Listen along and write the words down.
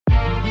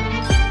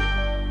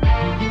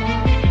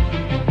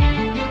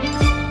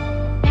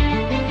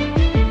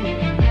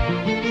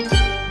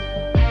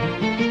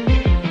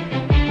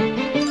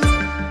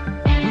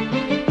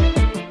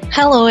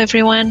Hello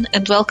everyone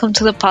and welcome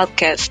to the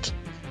podcast.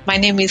 My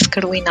name is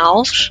Carolina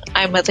Alves.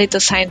 I'm a data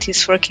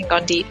scientist working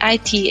on the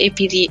IT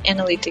APD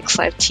Analytics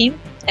Lab team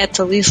at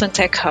the Lisbon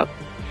Tech Hub.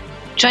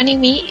 Joining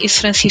me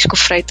is Francisco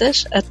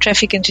Freitas, a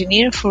traffic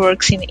engineer who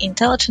works in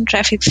intelligent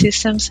traffic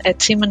systems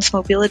at Siemens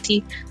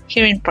Mobility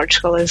here in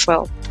Portugal as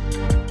well.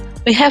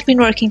 We have been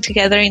working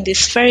together in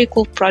this very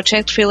cool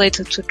project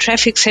related to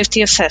traffic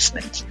safety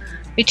assessment,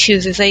 which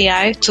uses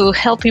AI to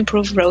help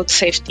improve road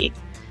safety.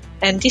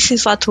 And this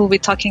is what we'll be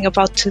talking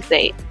about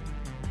today.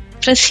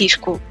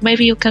 Francisco,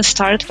 maybe you can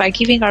start by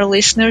giving our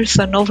listeners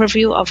an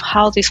overview of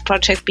how this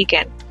project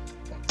began.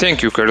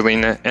 Thank you,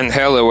 Carolina, and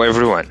hello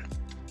everyone.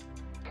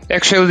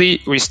 Actually,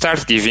 we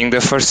start giving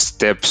the first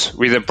steps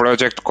with a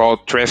project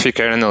called Traffic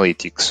Air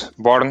Analytics,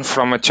 born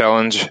from a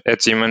challenge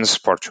at Siemens,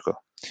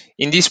 Portugal.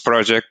 In this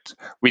project,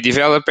 we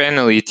develop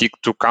analytics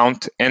to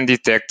count and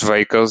detect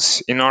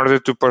vehicles in order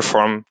to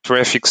perform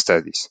traffic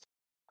studies.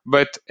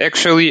 But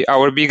actually,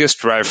 our biggest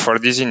drive for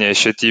this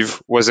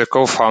initiative was a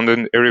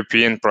co-founded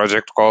European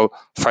project called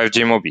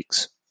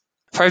 5G-MOBIX.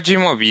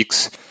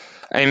 5G-MOBIX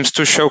aims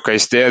to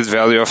showcase the added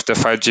value of the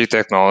 5G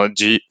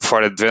technology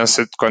for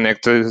advanced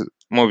connected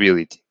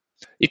mobility.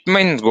 Its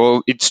main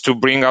goal is to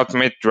bring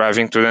automated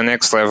driving to the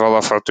next level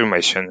of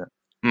automation,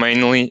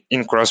 mainly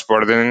in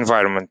cross-border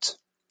environments.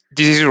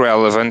 This is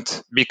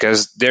relevant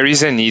because there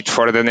is a need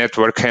for the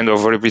network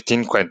handover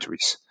between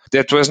countries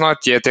that was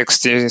not yet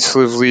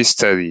extensively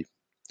studied.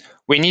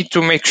 We need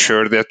to make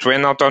sure that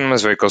when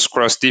autonomous vehicles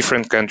cross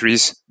different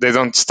countries, they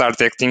don't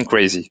start acting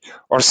crazy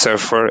or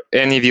suffer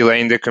any delay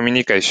in the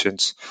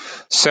communications.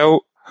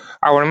 So,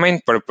 our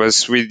main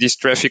purpose with this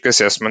traffic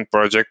assessment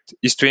project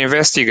is to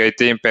investigate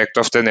the impact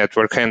of the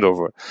network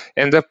handover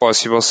and the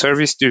possible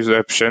service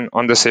disruption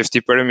on the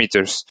safety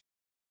parameters.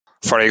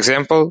 For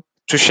example,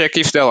 to check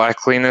if the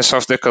likeliness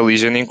of the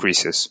collision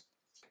increases.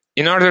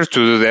 In order to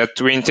do that,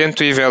 we intend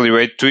to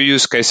evaluate two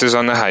use cases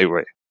on a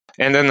highway,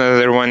 and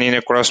another one in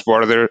a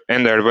cross-border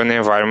and urban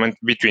environment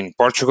between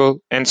Portugal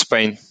and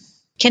Spain.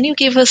 Can you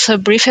give us a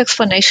brief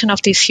explanation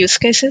of these use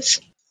cases?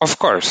 Of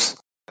course.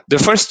 The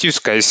first use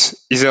case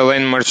is a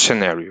lane merge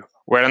scenario,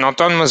 where an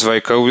autonomous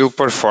vehicle will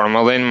perform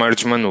a lane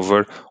merge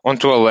maneuver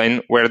onto a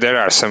lane where there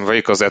are some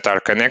vehicles that are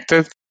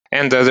connected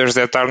and others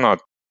that are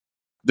not.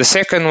 The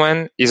second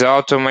one is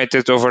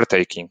automated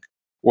overtaking,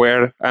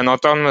 where an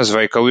autonomous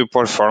vehicle will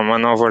perform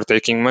an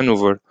overtaking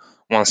maneuver,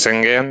 once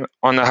again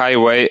on a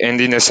highway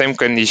and in the same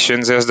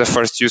conditions as the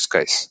first use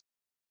case.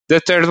 The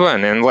third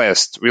one and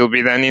last will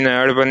be done in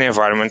an urban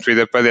environment with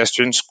the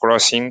pedestrians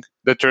crossing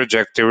the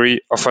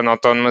trajectory of an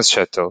autonomous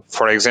shuttle,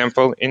 for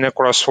example in a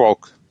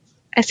crosswalk.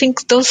 I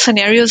think those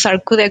scenarios are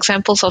good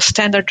examples of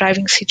standard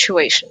driving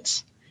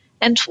situations.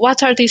 And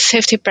what are these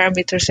safety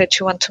parameters that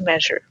you want to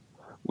measure?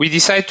 We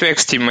decide to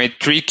estimate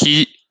three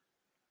key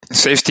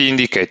safety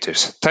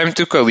indicators. Time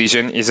to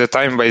collision is a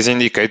time-based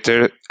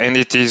indicator and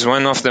it is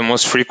one of the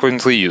most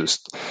frequently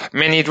used.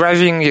 Many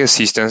driving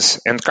assistance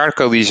and car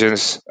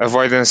collisions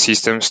avoidance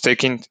systems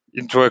take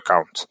into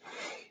account.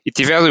 It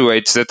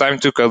evaluates the time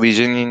to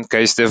collision in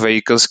case the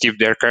vehicles keep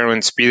their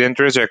current speed and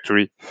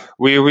trajectory.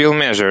 We will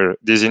measure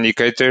this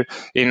indicator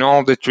in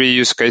all the three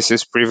use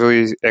cases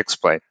previously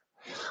explained.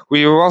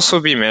 We will also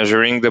be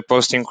measuring the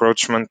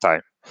post-encroachment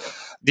time.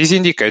 This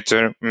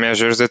indicator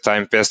measures the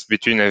time passed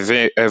between a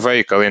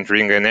vehicle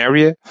entering an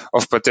area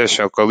of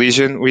potential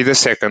collision with a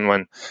second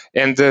one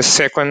and the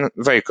second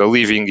vehicle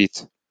leaving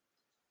it.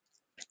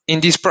 In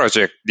this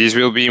project, this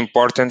will be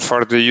important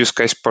for the use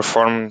case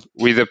performed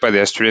with the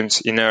pedestrians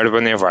in an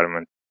urban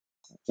environment,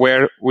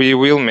 where we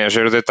will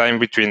measure the time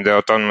between the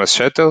autonomous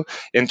shuttle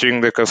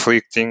entering the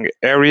conflicting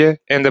area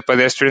and the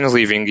pedestrian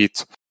leaving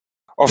it.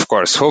 Of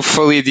course,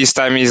 hopefully this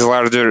time is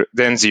larger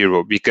than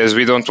zero, because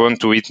we don't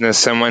want to witness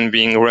someone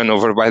being run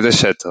over by the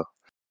shuttle.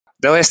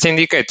 The last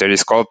indicator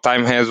is called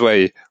time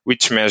headway,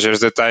 which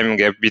measures the time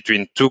gap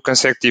between two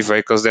consecutive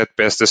vehicles that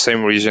pass the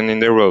same region in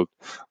the road.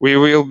 We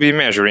will be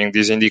measuring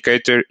this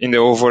indicator in the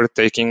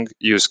overtaking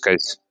use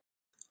case.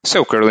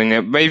 So,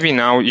 Carolina, maybe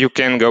now you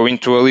can go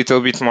into a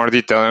little bit more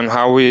detail on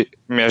how we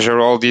measure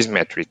all these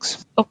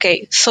metrics.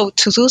 Okay, so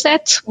to do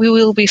that, we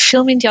will be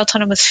filming the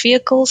autonomous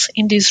vehicles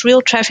in these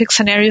real traffic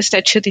scenarios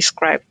that you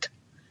described.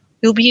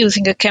 We'll be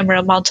using a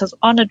camera mounted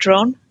on a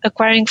drone,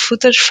 acquiring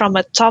footage from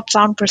a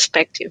top-down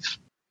perspective.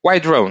 Why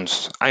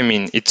drones? I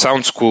mean, it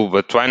sounds cool,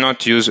 but why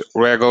not use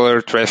regular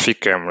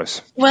traffic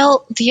cameras?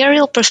 Well, the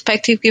aerial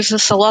perspective gives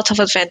us a lot of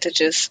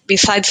advantages,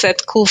 besides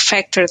that cool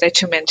factor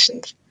that you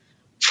mentioned.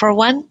 For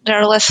one, there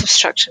are less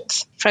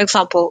obstructions. For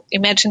example,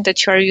 imagine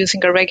that you are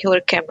using a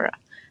regular camera.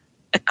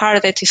 A car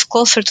that is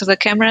closer to the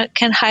camera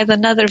can hide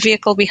another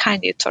vehicle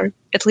behind it, or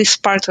at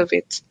least part of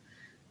it.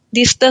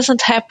 This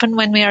doesn't happen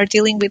when we are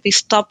dealing with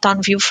this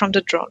top-down view from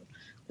the drone,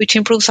 which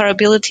improves our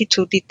ability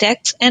to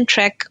detect and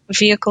track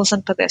vehicles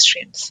and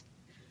pedestrians.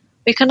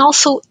 We can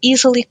also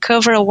easily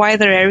cover a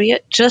wider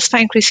area just by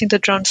increasing the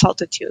drone's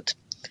altitude.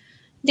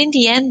 In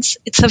the end,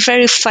 it's a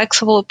very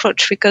flexible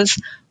approach because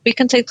we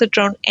can take the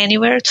drone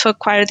anywhere to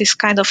acquire this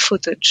kind of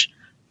footage,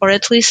 or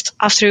at least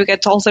after you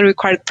get all the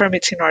required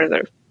permits in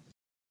order.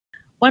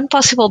 One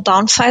possible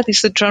downside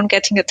is the drone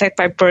getting attacked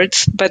by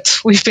birds, but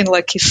we've been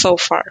lucky so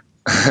far.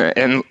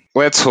 And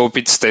let's hope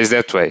it stays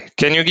that way.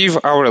 Can you give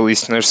our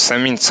listeners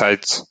some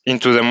insights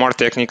into the more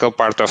technical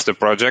part of the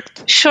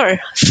project? Sure.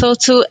 So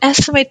to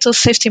estimate those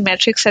safety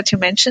metrics that you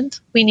mentioned,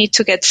 we need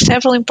to get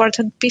several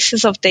important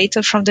pieces of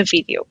data from the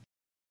video.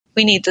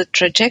 We need the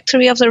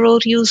trajectory of the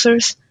road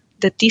users,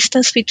 the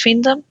distance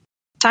between them,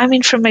 time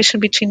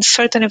information between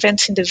certain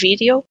events in the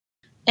video,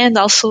 and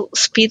also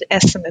speed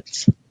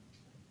estimates.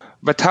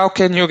 But how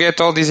can you get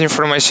all this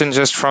information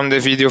just from the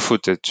video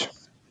footage?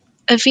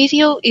 A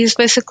video is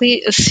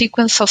basically a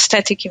sequence of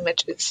static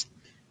images.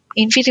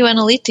 In video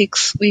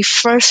analytics, we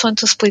first want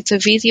to split the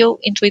video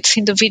into its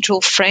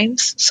individual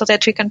frames so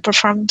that we can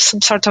perform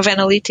some sort of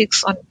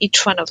analytics on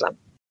each one of them.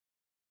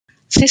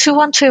 Since we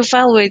want to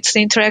evaluate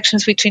the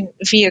interactions between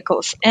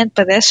vehicles and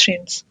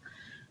pedestrians,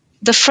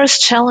 the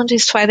first challenge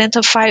is to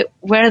identify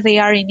where they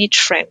are in each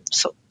frame,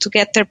 so to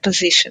get their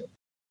position.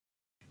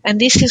 And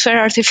this is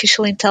where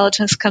artificial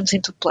intelligence comes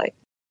into play.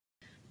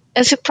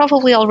 As you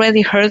probably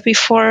already heard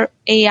before,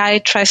 AI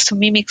tries to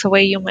mimic the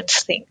way humans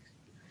think.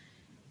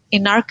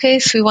 In our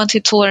case, we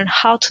wanted to learn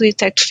how to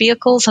detect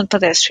vehicles and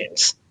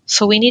pedestrians,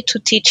 so we need to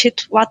teach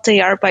it what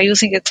they are by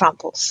using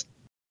examples.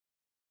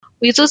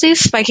 We do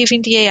this by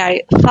giving the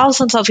AI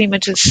thousands of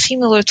images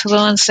similar to the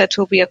ones that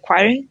we'll be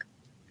acquiring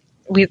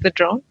with the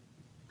drone.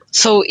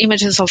 So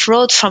images of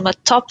roads from a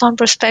top-down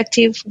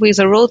perspective with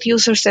the road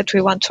users that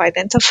we want to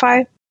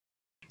identify.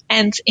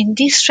 And in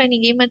these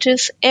training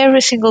images, every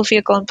single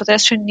vehicle and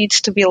pedestrian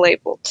needs to be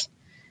labeled.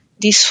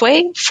 This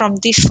way, from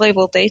this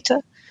labeled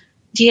data,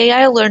 the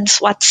AI learns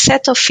what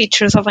set of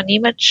features of an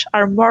image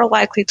are more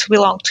likely to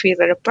belong to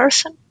either a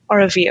person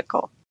or a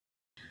vehicle.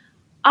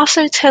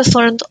 After it has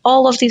learned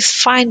all of these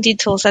fine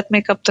details that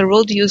make up the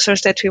road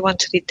users that we want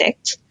to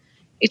detect,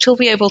 it will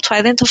be able to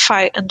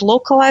identify and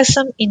localize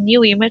them in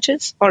new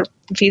images or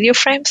video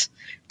frames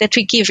that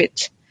we give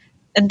it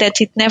and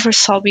that it never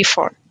saw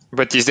before.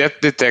 But is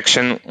that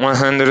detection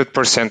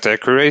 100%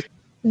 accurate?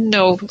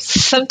 No,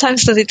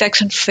 sometimes the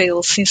detection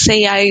fails since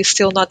AI is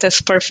still not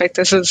as perfect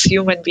as us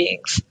human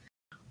beings,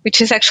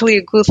 which is actually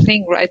a good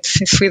thing, right,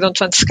 since we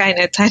don't want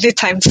Skynet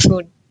anytime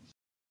soon.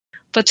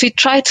 But we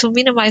try to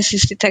minimize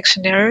these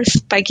detection errors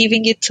by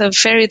giving it a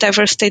very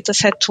diverse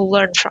dataset to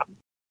learn from,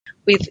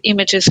 with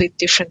images with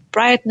different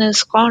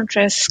brightness,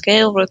 contrast,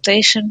 scale,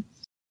 rotation,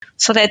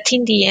 so that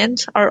in the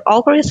end, our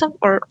algorithm,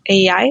 or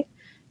AI,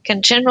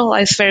 can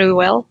generalize very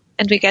well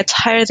and we get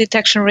higher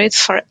detection rates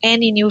for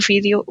any new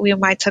video we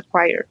might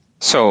acquire.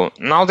 So,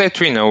 now that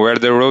we know where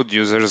the road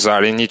users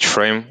are in each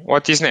frame,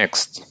 what is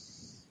next?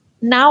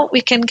 Now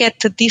we can get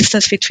the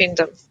distance between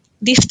them.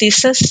 This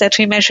distance that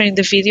we measure in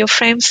the video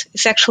frames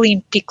is actually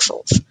in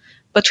pixels,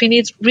 but we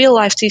need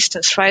real-life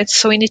distance, right?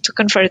 So we need to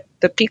convert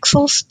the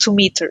pixels to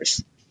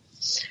meters.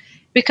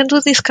 We can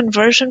do this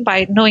conversion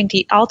by knowing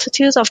the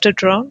altitude of the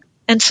drone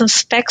and some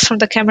specs from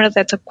the camera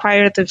that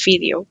acquired the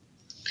video.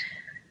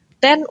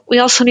 Then we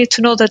also need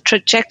to know the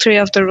trajectory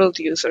of the road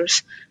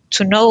users,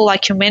 to know,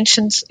 like you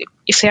mentioned,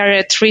 if they are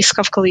at risk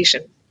of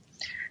collision.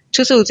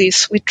 To do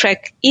this, we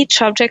track each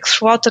object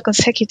throughout the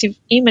consecutive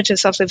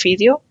images of the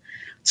video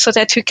so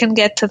that we can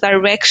get the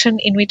direction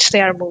in which they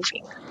are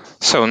moving.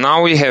 So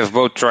now we have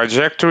both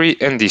trajectory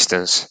and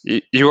distance.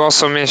 You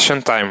also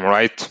mentioned time,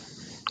 right?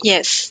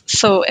 Yes.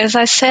 So as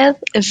I said,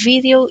 a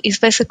video is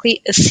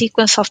basically a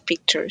sequence of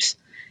pictures.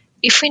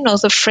 If we know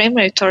the frame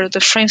rate or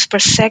the frames per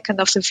second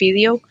of the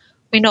video,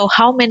 we know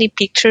how many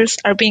pictures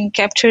are being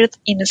captured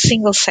in a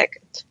single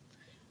second.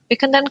 We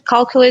can then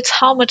calculate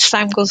how much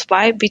time goes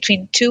by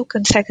between two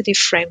consecutive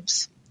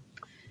frames.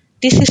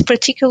 This is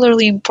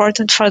particularly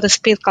important for the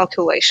speed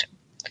calculation.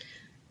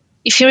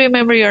 If you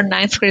remember your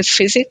 9th grade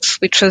physics,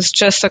 which was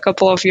just a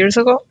couple of years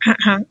ago,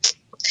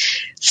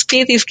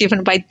 speed is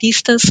given by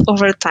distance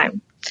over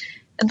time.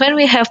 And when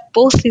we have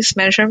both these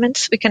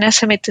measurements, we can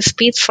estimate the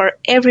speed for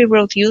every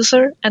road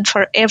user and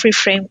for every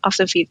frame of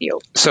the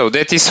video. So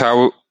that is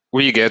how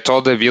we get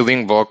all the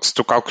building blocks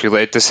to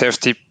calculate the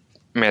safety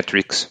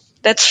metrics.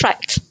 That's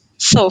right.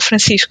 So,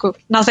 Francisco,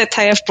 now that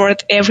I have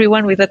bored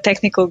everyone with the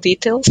technical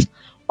details,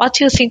 what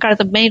do you think are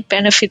the main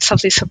benefits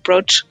of this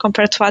approach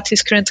compared to what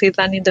is currently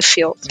done in the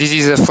field? This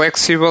is a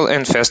flexible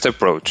and fast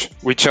approach,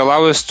 which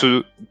allows us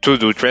to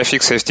do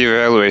traffic safety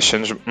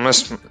evaluations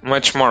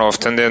much more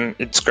often than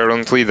it's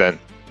currently done.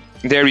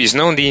 There is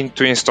no need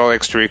to install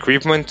extra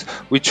equipment,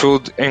 which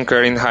would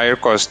incur in higher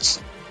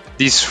costs.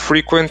 These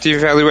frequent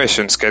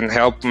evaluations can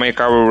help make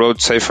our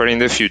roads safer in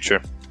the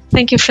future.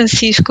 Thank you,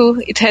 Francisco.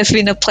 It has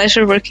been a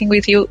pleasure working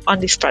with you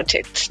on this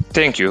project.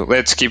 Thank you.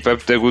 Let's keep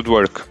up the good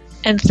work.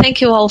 And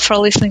thank you all for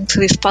listening to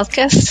this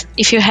podcast.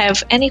 If you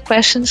have any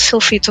questions, feel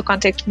free to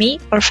contact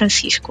me or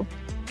Francisco.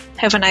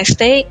 Have a nice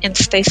day and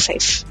stay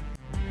safe.